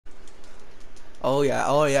Oh yeah,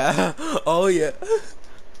 oh yeah, oh yeah,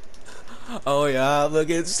 oh yeah, look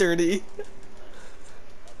at Sturdy.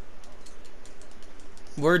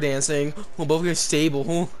 We're dancing. We'll both get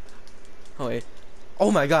stable. Oh wait. Oh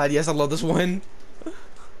my god, yes, I love this one.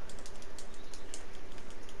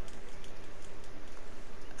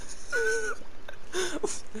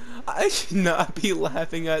 I should not be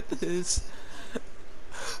laughing at this.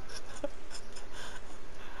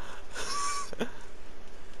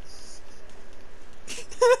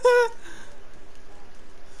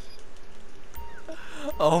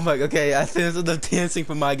 Oh my, okay, I think this is the dancing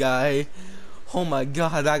for my guy. Oh my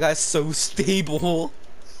god, that guy's so stable.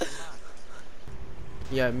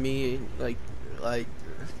 Yeah, me, like,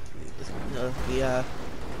 yeah.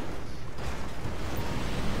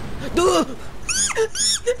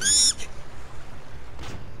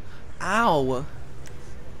 Ow.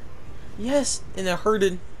 Yes, and it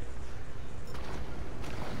hurted.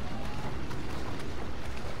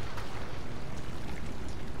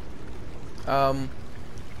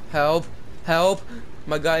 Help, help,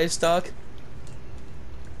 my guy is stuck.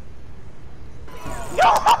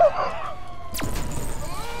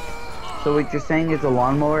 So what you're saying is a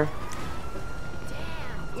lawnmower?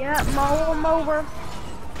 Yeah, mow him over.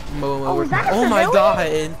 Oh, is that a oh my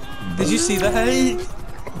civilian? god! Did you see that?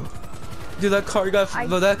 Dude, that car got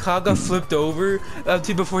flipped over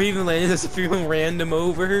before he even landed. This feeling random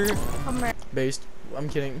over. Come here. Based. I'm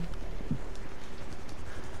kidding.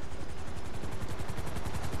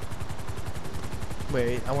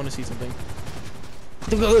 Wait, I want to see something.